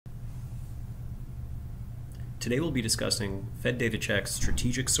Today we'll be discussing FedDataCheck's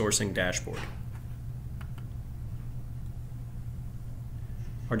Strategic Sourcing Dashboard.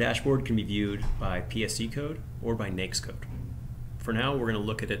 Our dashboard can be viewed by PSC code or by NAICS code. For now, we're going to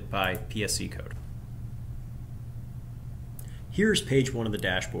look at it by PSC code. Here's page 1 of the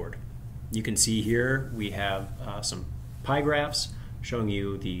dashboard. You can see here we have some pie graphs showing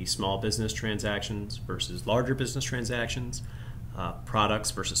you the small business transactions versus larger business transactions,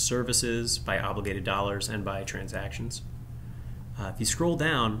 products versus services by obligated dollars and by transactions. If you scroll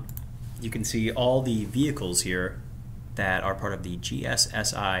down, you can see all the vehicles here that are part of the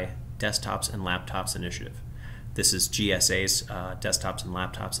GSSI Desktops and Laptops Initiative. This is GSA's Desktops and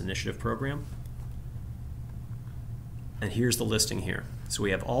Laptops Initiative program. And here's the listing here. So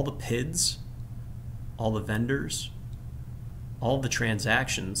we have all the PIDs, all the vendors, all the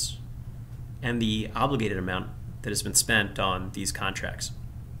transactions, and the obligated amount that has been spent on these contracts.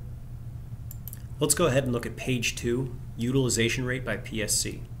 Let's go ahead and look at page 2, utilization rate by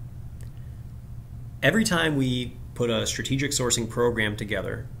PSC. Every time we put a strategic sourcing program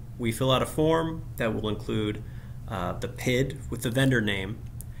together, we fill out a form that will include the PID with the vendor name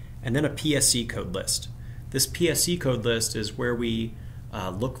and then a PSC code list. This PSC code list is where we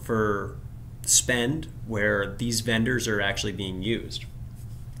look for spend where these vendors are actually being used.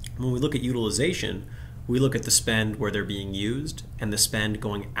 When we look at utilization, we look at the spend where they're being used and the spend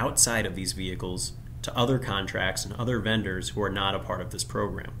going outside of these vehicles to other contracts and other vendors who are not a part of this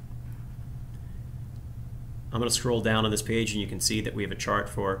program. I'm going to scroll down on this page and you can see that we have a chart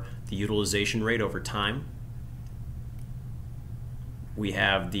for the utilization rate over time. We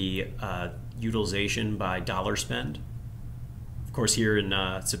have the utilization by dollar spend. Of course, here in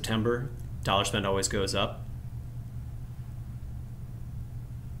September, dollar spend always goes up.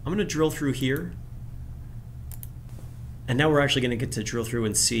 I'm going to drill through here. And now we're actually going to get to drill through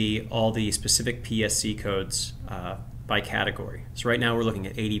and see all the specific PSC codes by category. So right now we're looking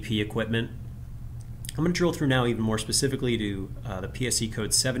at ADP equipment. I'm going to drill through now even more specifically to the PSC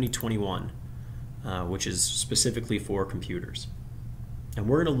code 7021, which is specifically for computers. And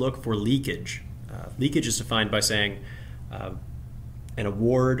we're going to look for leakage. Leakage is defined by saying an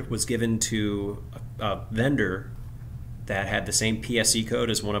award was given to a vendor that had the same PSC code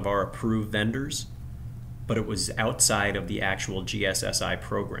as one of our approved vendors, but it was outside of the actual GSSI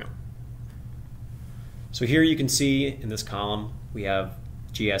program. So here you can see in this column we have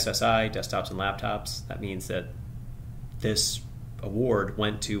GSSI, desktops and laptops. That means that this award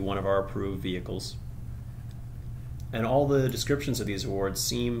went to one of our approved vehicles. And all the descriptions of these awards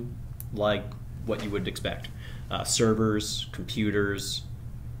seem like what you would expect. Servers, computers,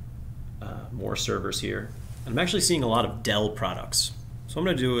 more servers here. And I'm actually seeing a lot of Dell products. So what I'm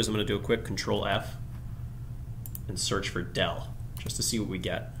going to do is I'm going to do a quick Control F and search for Dell just to see what we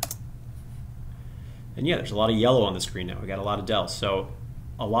get. And yeah, there's a lot of yellow on the screen now. We got a lot of Dell. So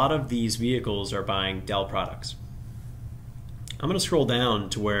a lot of these vehicles are buying Dell products. I'm going to scroll down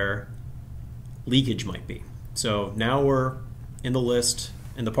to where leakage might be. So now we're in the list,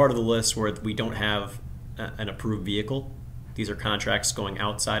 in the part of the list where we don't have an approved vehicle. These are contracts going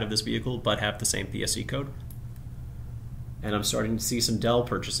outside of this vehicle but have the same PSC code. And I'm starting to see some Dell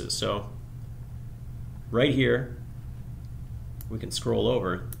purchases. So right here, we can scroll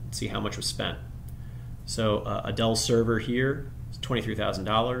over and see how much was spent. So a Dell server here is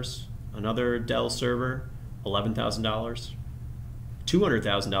 $23,000. Another Dell server, $11,000.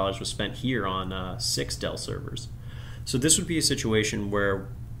 $200,000 was spent here on 6 Dell servers. So this would be a situation where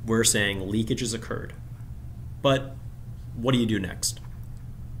we're saying leakage has occurred. But what do you do next?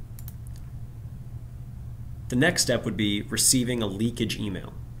 The next step would be receiving a leakage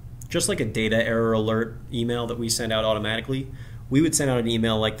email. Just like a data error alert email that we send out automatically, we would send out an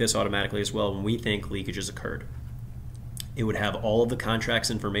email like this automatically as well when we think leakage has occurred. It would have all of the contract's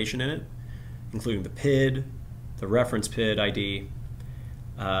information in it, including the PID, the reference PID ID,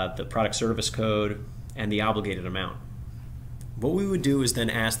 the product service code, and the obligated amount. What we would do is then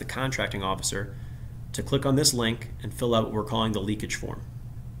ask the contracting officer to click on this link and fill out what we're calling the leakage form.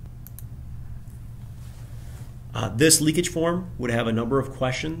 This leakage form would have a number of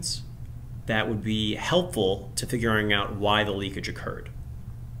questions that would be helpful to figuring out why the leakage occurred.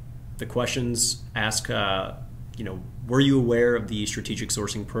 The questions ask, were you aware of the strategic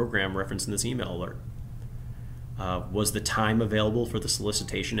sourcing program referenced in this email alert? Was the time available for the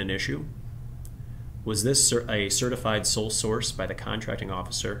solicitation an issue? Was this a certified sole source by the contracting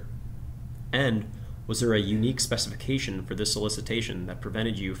officer? And was there a unique specification for this solicitation that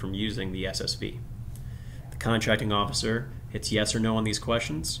prevented you from using the SSV? The contracting officer hits yes or no on these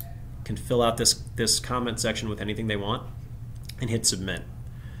questions, can fill out this comment section with anything they want, and hit submit.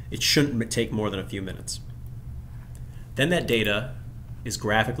 It shouldn't take more than a few minutes. Then that data is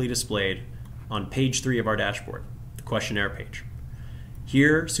graphically displayed on page 3 of our dashboard, the questionnaire page.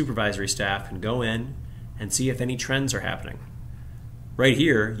 Here, supervisory staff can go in and see if any trends are happening. Right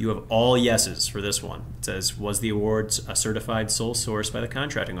here, you have all yeses for this one. It says, was the award a certified sole source by the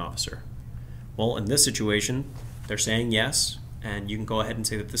contracting officer? Well, in this situation, they're saying yes, and you can go ahead and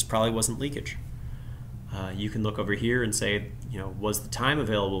say that this probably wasn't leakage. You can look over here and say, was the time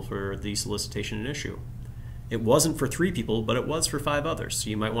available for the solicitation an issue? It wasn't for 3 people, but it was for 5 others, so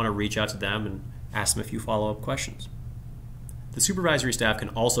you might want to reach out to them and ask them a few follow-up questions. The supervisory staff can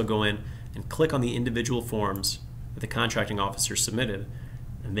also go in and click on the individual forms that the contracting officer submitted,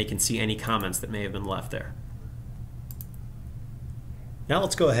 and they can see any comments that may have been left there. Now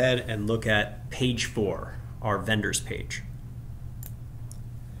let's go ahead and look at page 4, our vendors page.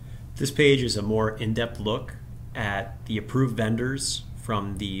 This page is a more in-depth look at the approved vendors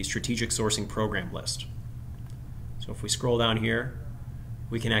from the strategic sourcing program list. So if we scroll down here,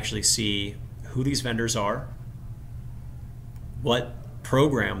 we can actually see who these vendors are, what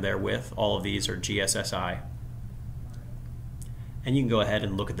program they're with. All of these are GSSI. And you can go ahead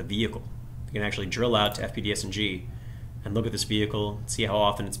and look at the vehicle. You can actually drill out to FPDS&G and look at this vehicle, see how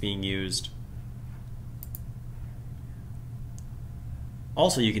often it's being used.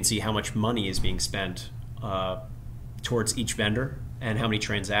 Also, you can see how much money is being spent towards each vendor and how many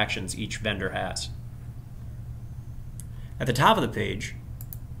transactions each vendor has. At the top of the page,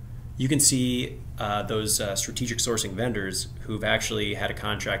 you can see those strategic sourcing vendors who've actually had a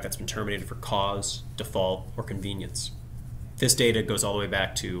contract that's been terminated for cause, default, or convenience. This data goes all the way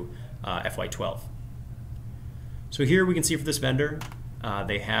back to FY12. So here we can see for this vendor,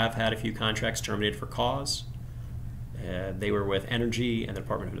 they have had a few contracts terminated for cause. They were with Energy and the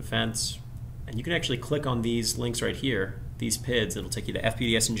Department of Defense. And you can actually click on these links right here, these PIDs. It'll take you to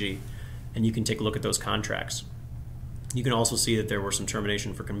FPDS&G, and you can take a look at those contracts. You can also see that there were some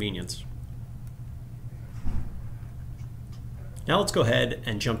termination for convenience. Now let's go ahead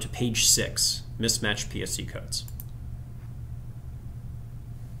and jump to page 6, mismatched PSC codes.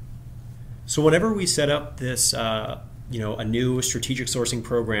 So whenever we set up this, a new strategic sourcing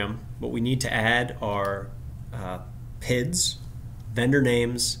program, what we need to add are PIDs, vendor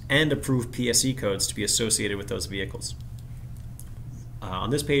names, and approved PSC codes to be associated with those vehicles. On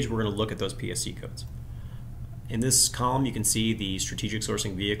this page, we're going to look at those PSC codes. In this column, you can see the strategic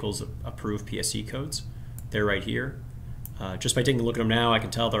sourcing vehicles approved PSC codes. They're right here. Just by taking a look at them now, I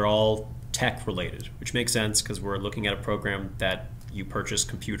can tell they're all tech related, which makes sense because we're looking at a program that you purchase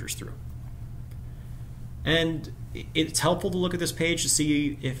computers through. And it's helpful to look at this page to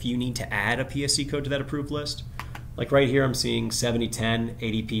see if you need to add a PSC code to that approved list. Like right here, I'm seeing 7010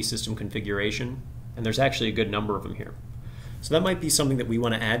 ADP system configuration, and there's actually a good number of them here. So that might be something that we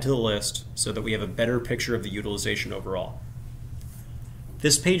want to add to the list so that we have a better picture of the utilization overall.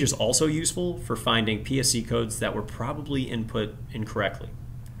 This page is also useful for finding PSC codes that were probably input incorrectly.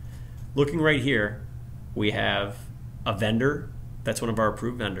 Looking right here, we have a vendor that's one of our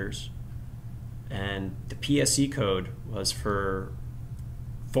approved vendors, and the PSC code was for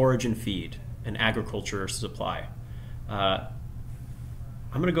forage and feed and agriculture supply.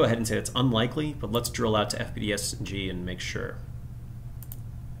 I'm going to go ahead and say it's unlikely, but let's drill out to FPDS&G and make sure.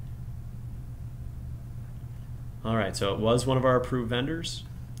 All right, so it was one of our approved vendors.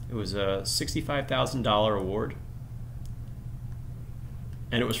 It was a $65,000 award,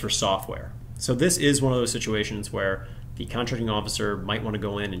 and it was for software. So this is one of those situations where the contracting officer might want to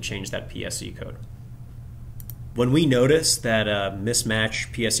go in and change that PSC code. When we notice that a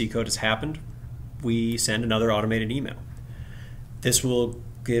mismatch PSC code has happened, we send another automated email. This will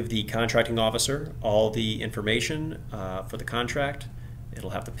give the contracting officer all the information for the contract.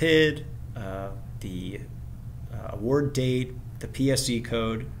 It'll have the PID, the award date, the PSC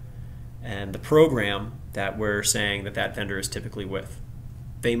code, and the program that we're saying that that vendor is typically with.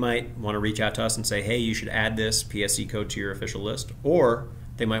 They might want to reach out to us and say, hey, you should add this PSC code to your official list, or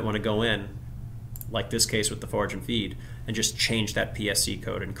they might want to go in, like this case with the forage and feed, and just change that PSC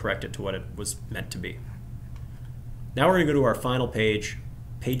code and correct it to what it was meant to be. Now we're going to go to our final page,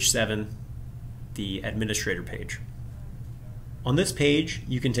 page 7, the administrator page. On this page,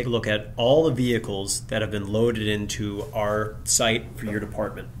 you can take a look at all the vehicles that have been loaded into our site for your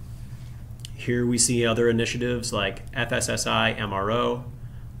department. Here we see other initiatives like FSSI MRO,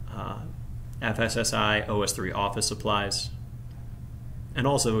 FSSI OS3 office supplies, and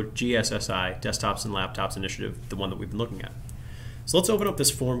also GSSI desktops and laptops initiative, the one that we've been looking at. So let's open up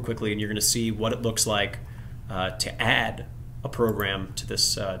this form quickly, and you're going to see what it looks like to add a program to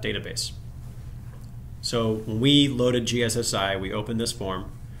this database. So when we loaded GSSI, we opened this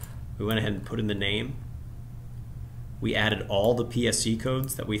form, we went ahead and put in the name, We added all the PSC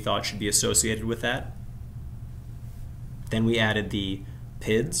codes that we thought should be associated with that. Then we added the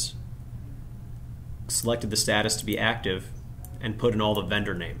PIDs, selected the status to be active, and put in all the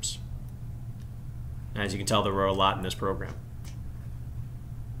vendor names. As you can tell, there were a lot in this program.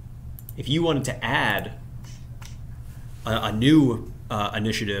 If you wanted to add a new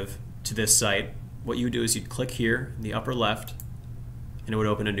initiative to this site, what you would do is you'd click here in the upper left, and it would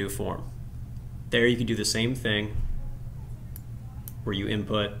open a new form. There you can do the same thing where you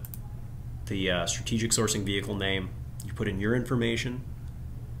input the strategic sourcing vehicle name, you put in your information,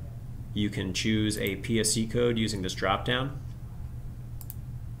 you can choose a PSC code using this drop-down,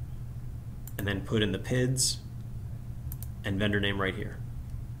 and then put in the PIDs and vendor name right here.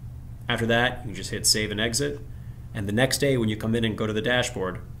 After that, you just hit save and exit, and the next day when you come in and go to the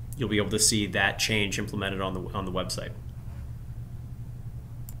dashboard, you'll be able to see that change implemented on the website.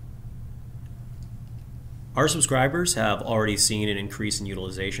 Our subscribers have already seen an increase in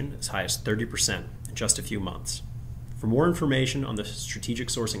utilization as high as 30% in just a few months. For more information on the strategic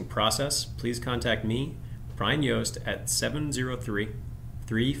sourcing process, please contact me, Brian Yost, at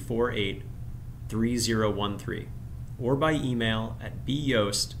 703-348-3013 or by email at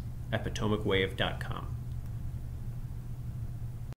byost@potomacwave.com.